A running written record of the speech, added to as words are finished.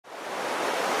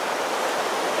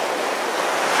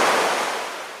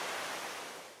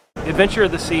Adventure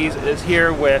of the Seas is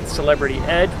here with Celebrity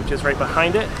Edge, which is right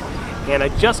behind it. And I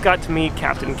just got to meet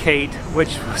Captain Kate,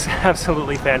 which was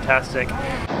absolutely fantastic.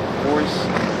 Of course,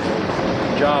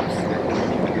 jobs in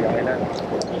the island,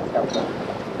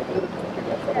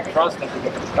 the trust that we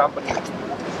get the company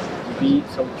to be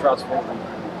so trustful with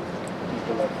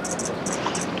people.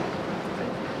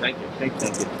 Thank you. Thank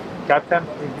you. Captain,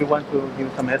 if you want to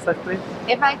give some message, please.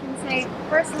 If I can say,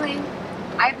 personally,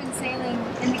 I've been sailing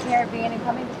in the Caribbean and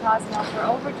coming to Cozumel for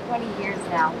over 20 years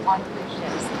now on cruise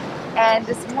ships. And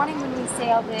this morning when we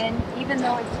sailed in, even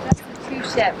though it's just the 2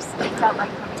 ships, it felt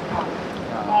like coming home.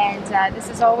 And this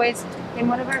has always been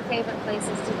one of our favorite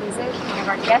places to visit, one of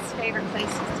our guests' favorite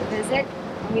places to visit,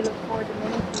 and we look forward to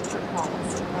many future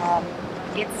calls.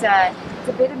 It's a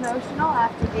bit emotional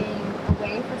after being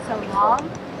away for so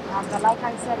long, but like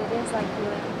I said, it is like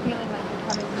feeling like you're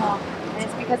coming home. And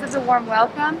it's because of the warm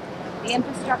welcome, the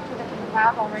infrastructure that we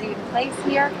have already in place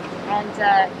here, and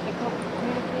the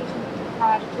communication that we've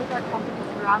had with our company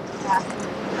throughout the past few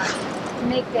months to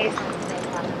make days like today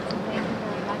happen. So thank you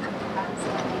very much for having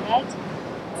Celebrity Edge.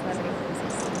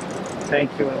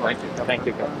 Thank you. Thank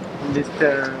you.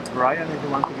 Mr. Brian, if you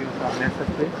want to give us a message,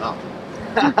 please. Oh.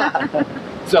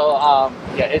 So,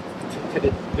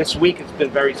 this week has been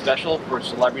very special for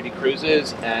Celebrity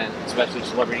Cruises and especially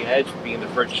Celebrity Edge being the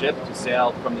first ship to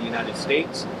sail from the United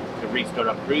States to restart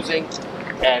up cruising.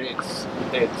 And it's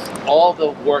all the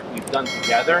work we've done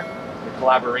together, the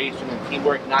collaboration and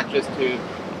teamwork, not just to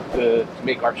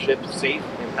make our ship safe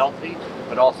and healthy,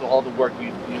 but also all the work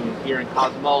we do here in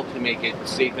Cozumel to make it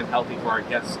safe and healthy for our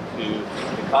guests to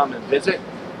come and visit.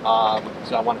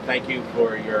 So I want to thank you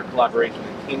for your collaboration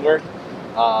and teamwork.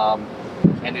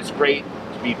 And it's great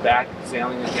to be back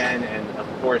sailing again. And of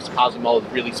course, Cozumel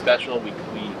is really special. We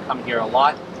come here a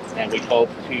lot, and we hope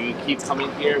to keep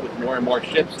coming here with more and more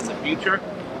ships in the future.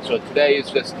 So today is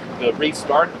just the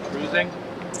restart of cruising.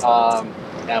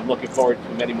 And I'm looking forward to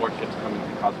many more ships coming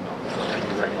to Cozumel. So thank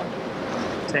you very much.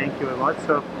 Thank you very much.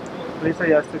 So please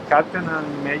I ask the captain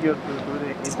and major to do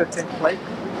the interchange flight.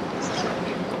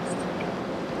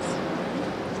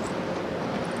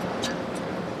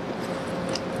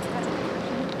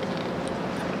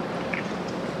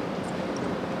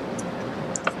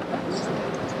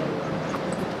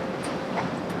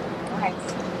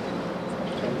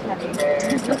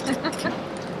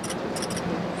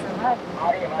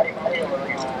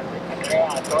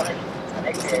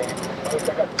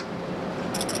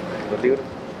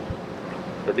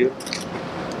 Los libros.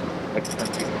 Aquí están.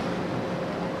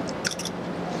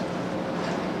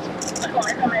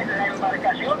 Coméntame la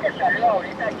embarcación que salió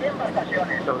ahorita, ¿qué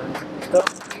embarcaciones?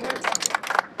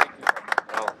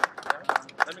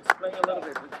 Let me explain a little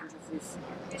bit. This is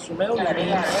Cozumel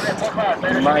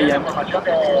means Maya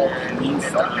means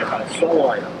solo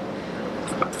island.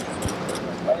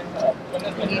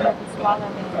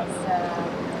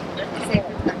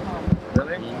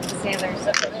 Really? Sailors.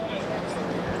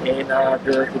 And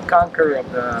the conqueror of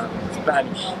the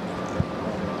Spanish,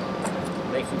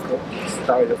 Mexico,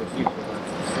 started over here.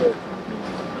 So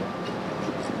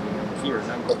here,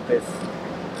 Hernán Cortés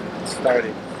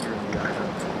started here in the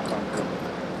island, conquered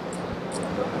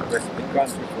the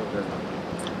rest of the country for the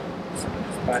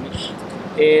Spanish.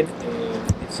 And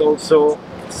it's also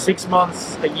 6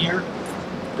 months a year,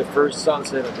 the first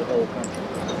sunset of the whole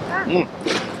country.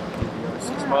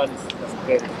 6 months,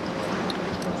 okay.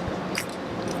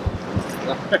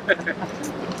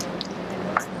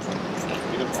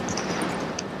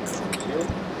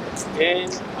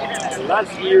 And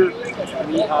last year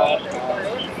we had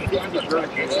 50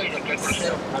 virgins having the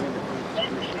cruise.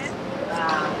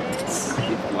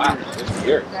 Wow, this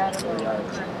year.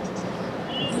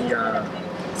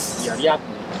 The Ariadne.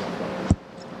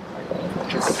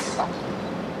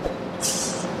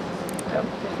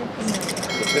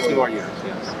 50 more years,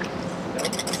 yes.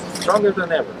 Stronger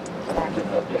than ever.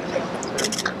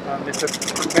 Mr.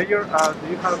 Mayor, do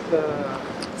you have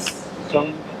some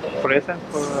present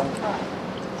for?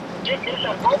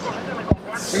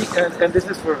 And this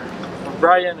is for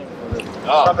Brian and for the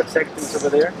sub executives over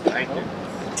there. Thank you.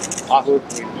 Awesome.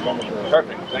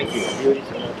 Perfect. Thank you.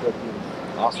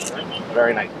 Awesome.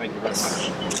 Very nice. Thank you very much.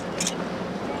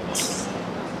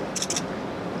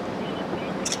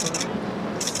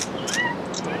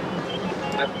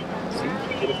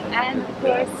 And of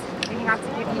course, you have to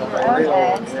give you your own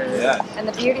edge. Yeah. And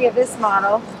the beauty of this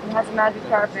model, it has a magic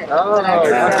carpet. Oh,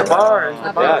 that's the bar.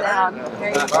 Up and down. There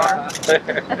you go.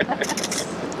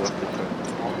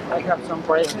 I have some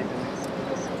present.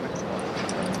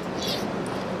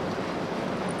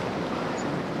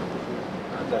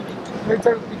 Can I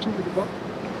take a picture with the book?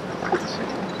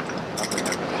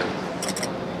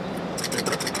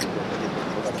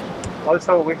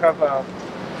 Also, we have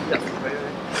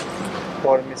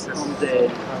for Mrs. From the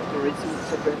tourism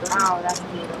secretary. Oh, that's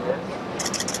beautiful.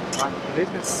 And this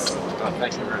is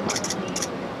Thank you very much.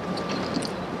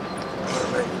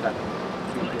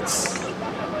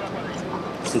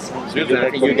 Susan, I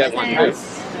think you get one too.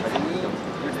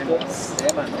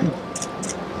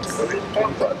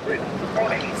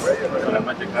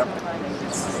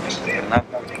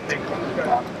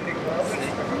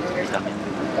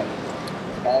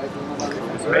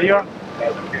 Mayor,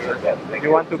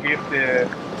 you want to give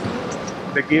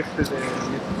the gift to the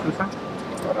Mrs. Susan?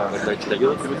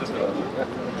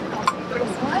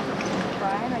 This one?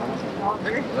 Brian, I guess you called her.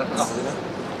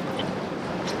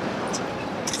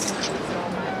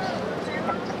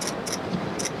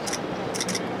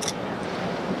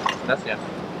 That's yeah.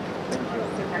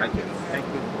 Thank you. Thank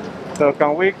you. So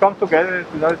can we come together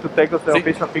in order to take us the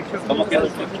official picture? Vamos a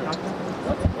hacer picture.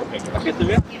 ¿Aquí estoy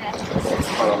bien?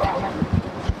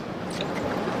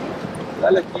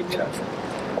 Dale aquí, mira.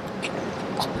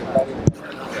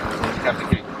 Captain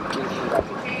Kate.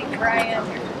 Brian.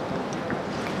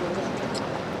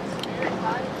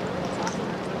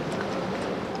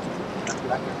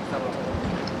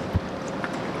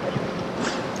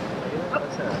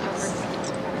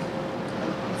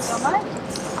 So much.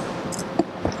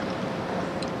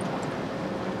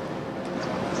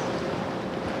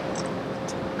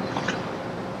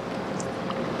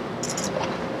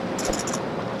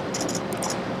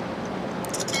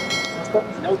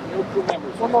 No crew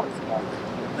members.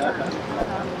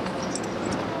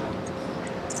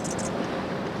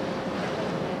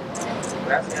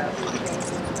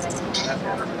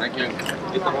 Thank you.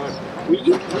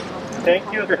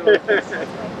 Thank you.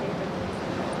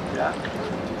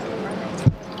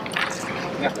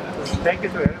 Thank you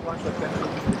to everyone for attending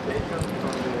this invitation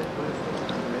from the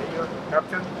Mayor,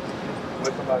 Captain.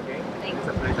 Welcome again. It's a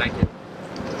pleasure. Thank you.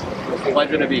 It's a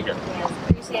pleasure to be here. Yes,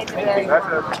 appreciate it very much.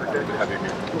 Good to have you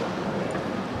here.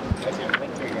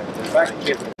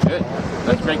 Good.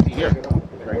 That's great to hear.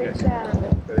 Very good.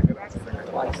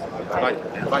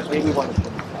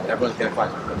 Everyone's getting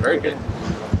five. Very good.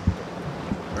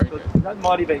 Very good. That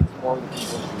motivates more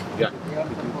people. Yeah.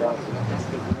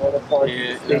 The other part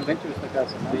is the adventures de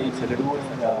Cozumel. They doing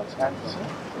Spanish.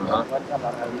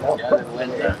 Yeah, they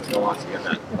went there. No one wants to get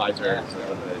that visor.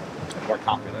 It's more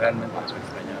confident.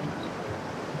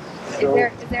 Is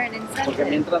there an incentive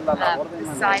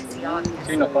besides the audience?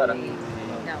 Sí, no para. No.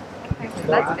 Okay, so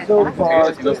that's So fantastic.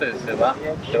 far, Si no se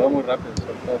va muy rápido,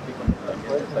 sobre todo aquí con el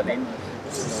ambiente salino.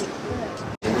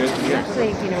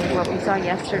 Actually, you know, what we saw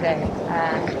yesterday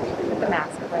with the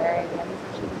mask wearing and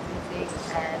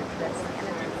and the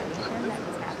sanitization that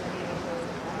was happening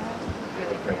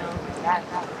really, you know, that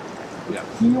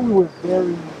here we were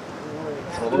very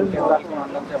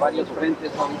ante varios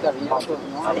frentes ahorita abiertos,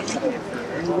 ¿no?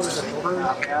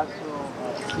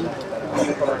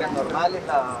 Porque normal es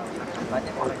la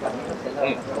campaña con la camisa de la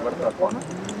Roberto Alfona.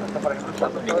 Hasta por ejemplo, nos toca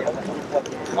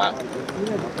tomar